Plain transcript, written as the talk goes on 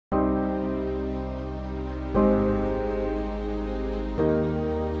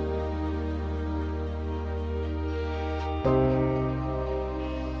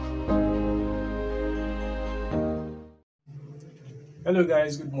Hello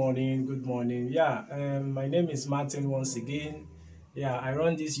guys, good morning. Good morning. My name is Martin once again. I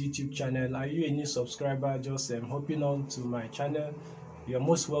run this YouTube channel. Are you a new subscriber just hopping on to my channel? You're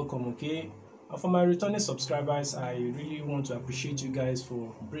most welcome, okay? And for my returning subscribers, I really want to appreciate you guys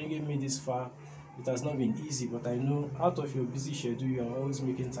for bringing me this far. It has not been easy, but I know out of your busy schedule, you're always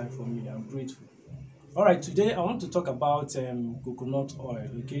making time for me. I'm grateful. All right, today I want to talk about coconut oil.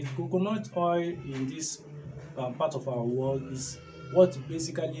 Okay, coconut oil in this part of our world is what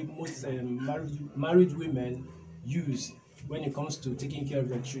basically most married women use when it comes to taking care of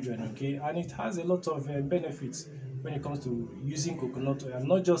their children. Okay, and it has a lot of benefits when it comes to using coconut oil, and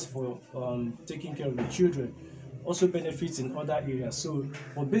not just for taking care of the children, also benefits in other areas. So,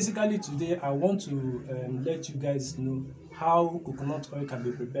 but basically today I want to let you guys know how coconut oil can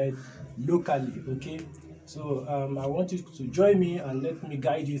be prepared locally. Okay, so I want you to join me and let me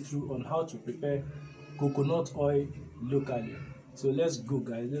guide you through on how to prepare coconut oil locally. So let's go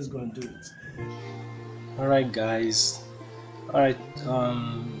guys, let's go and do it. All right, guys. All right.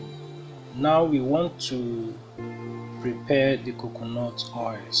 Now we want to prepare the coconut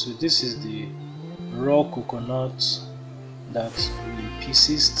oil. So this is the raw coconut that we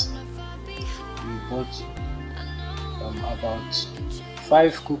pieces. We bought about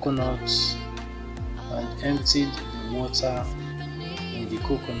 5 coconuts and emptied the water in the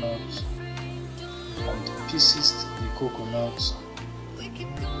coconut and pieces the coconut.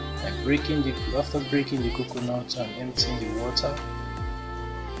 After breaking the coconut and emptying the water,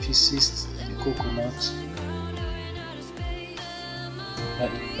 pieces the coconut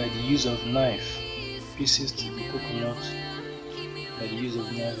by the use of knife. Pieces the coconut by the use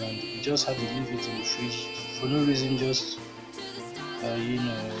of knife, and you just have to leave it in the fridge for no reason. Just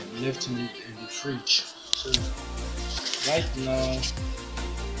left in the fridge. So right now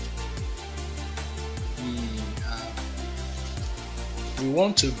we uh, we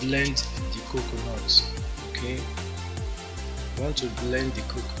want to blend the coconut. Okay, we want to blend the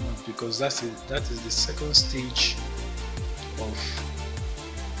coconut because that is the second stage of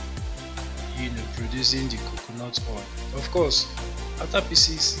producing the coconut oil. Of course, after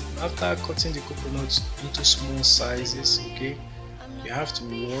cutting the coconut into small sizes, okay, you have to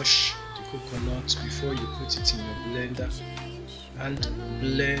wash the coconut before you put it in your blender and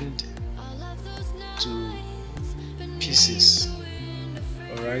blend to pieces.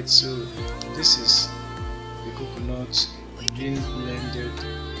 All right, so this is the coconut being blended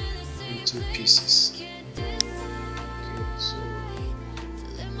into pieces. Okay, so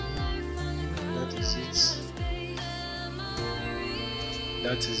that is it.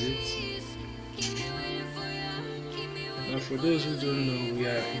 That is it. Now, for those who don't know, we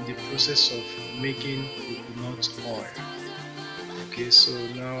are in the process of making coconut oil. Okay, so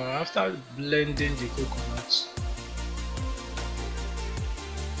now after blending the coconut,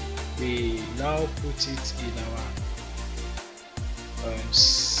 we now put it in our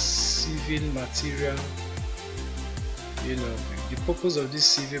sieving material. The purpose of this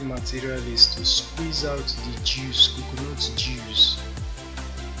sieving material is to squeeze out the juice, coconut juice.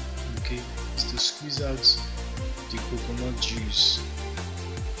 Okay, is to squeeze out the coconut juice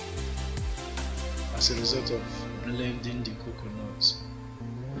as a result of blending the coconut.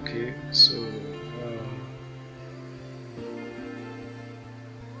 Okay, so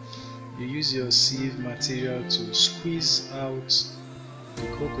you use your sieve material to squeeze out the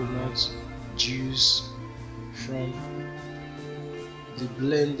coconut juice from the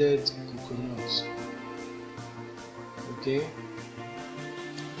blended coconut. Okay,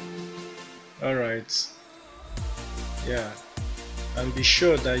 all right, and be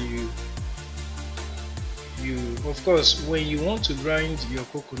sure that you of course, when you want to grind your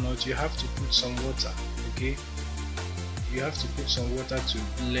coconut, you have to put some water. Okay, you have to put some water to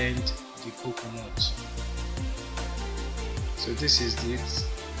blend the coconut. So this is it,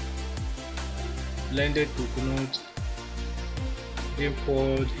 blended coconut being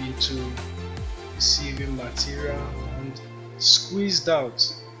poured into the sieving material and squeezed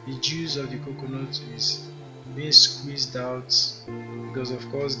out. The juice of the coconut is being squeezed out because of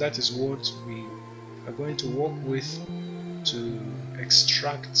course that is what we are going to work with to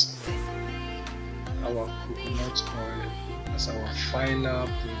extract our coconut oil as our final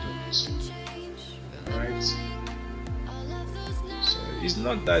product. Alright, so it's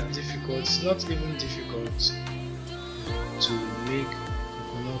not that difficult, it's not even difficult to make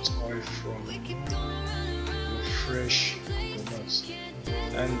coconut oil from your fresh coconut.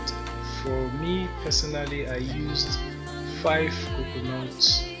 And for me personally, I used 5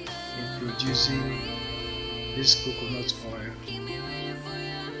 coconuts in producing this coconut oil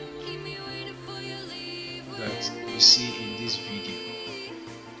that you see in this video.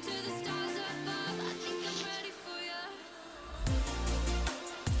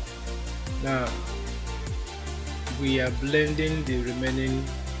 Now we are blending the remaining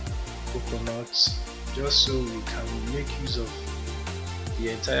coconuts just so we can make use of the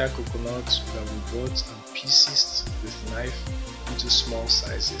entire coconut that we bought and pieces with knife into small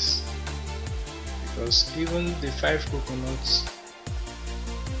sizes, because even the 5 coconuts,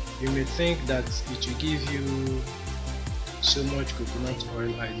 you may think that it will give you so much coconut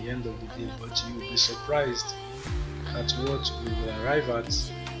oil at the end of the day, but you will be surprised at what we will arrive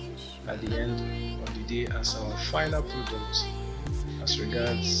at the end of the day as our final product as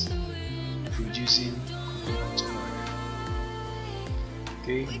regards producing coconut oil.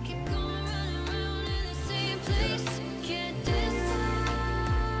 Okay.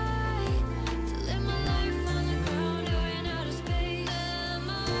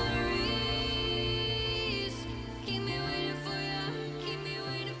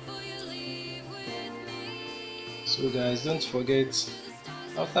 So guys, don't forget,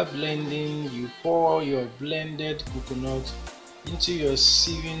 after blending, you pour your blended coconut into your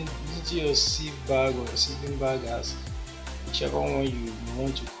sieve bag or sieving bag, as whichever one you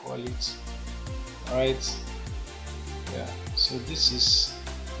want to call it. Alright, yeah, so this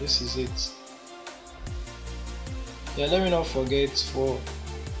is it. Yeah, let me not forget, for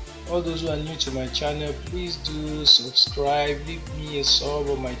all those who are new to my channel, please do subscribe, leave me a sub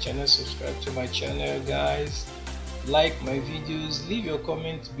on my channel, subscribe to my channel guys, like my videos, leave your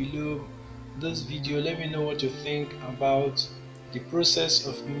comment below this video. Let me know what you think about the process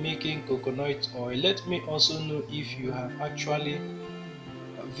of making coconut oil. Let me also know if you have actually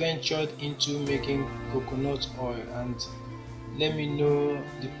ventured into making coconut oil, and let me know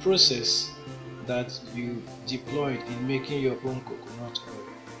the process that you deployed in making your own coconut oil.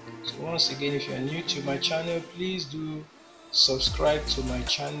 So once again, if you are new to my channel, please do subscribe to my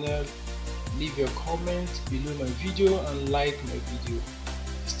channel, leave your comment below my video and like my video.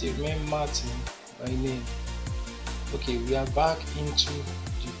 Still remain Martin by name. Okay, we are back into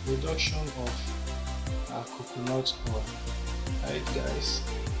the production of our coconut oil. Alright guys,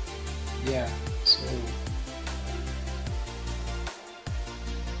 yeah, so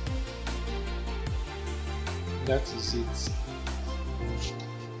that is it.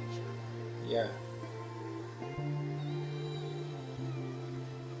 Yeah,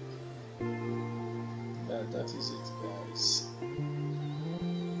 that is it guys.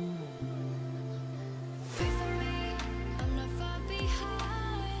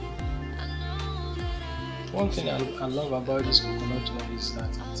 One thing I love about this coconut oil is that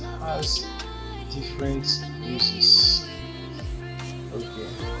it has different uses. Okay,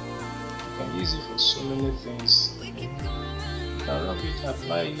 you can use it for so many things. You can rub it,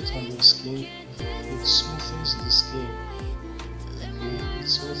 apply it on your skin. It smoothens the skin. Okay, it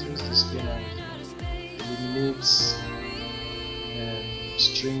smoothens the skin and eliminates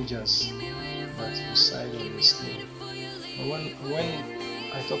stringers that reside on the skin. And when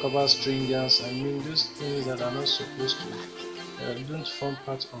I talk about stringers, I mean those things that are not supposed to, that don't form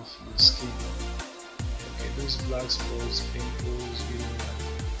part of your skin. Okay, those black spots, pimples,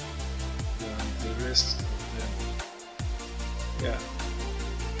 and the rest of them. Yeah.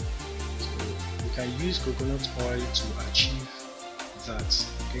 So you can use coconut oil to achieve that.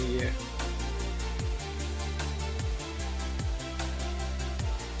 Okay, yeah.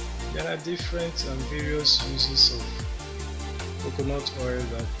 There are different and various uses of coconut oil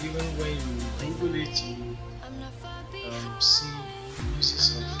that even when you Google it, you see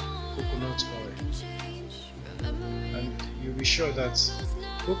uses of coconut oil, and you'll be sure that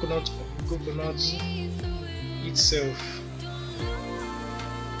coconut itself,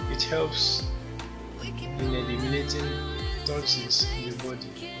 it helps in eliminating toxins in the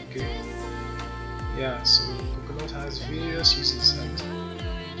body. Okay, yeah, so coconut has various uses, and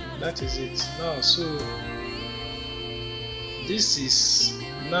that is it. Now, so this is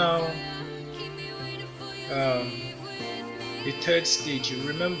now the third stage. You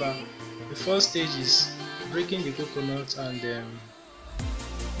remember, the first stage is breaking the coconut, and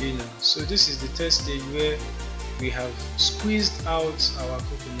so this is the third stage where we have squeezed out our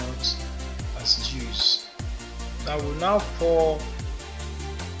coconut as juice. Now we'll now pour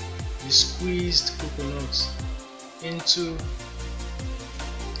the squeezed coconut into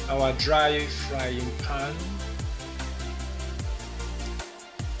our dry frying pan.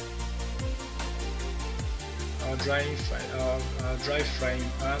 Our dry frying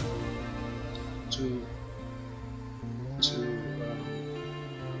pan to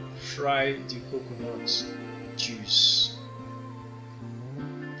fry the coconut juice,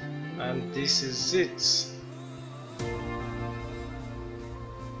 and this is it.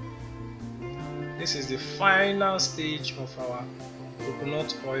 This is the final stage of our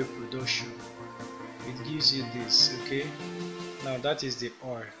coconut oil production. It gives you this, okay? Now that is the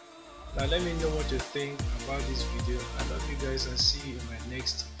oil. Now let me know what you think about this video. I love you guys and see you in my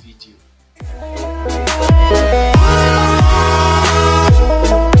next video.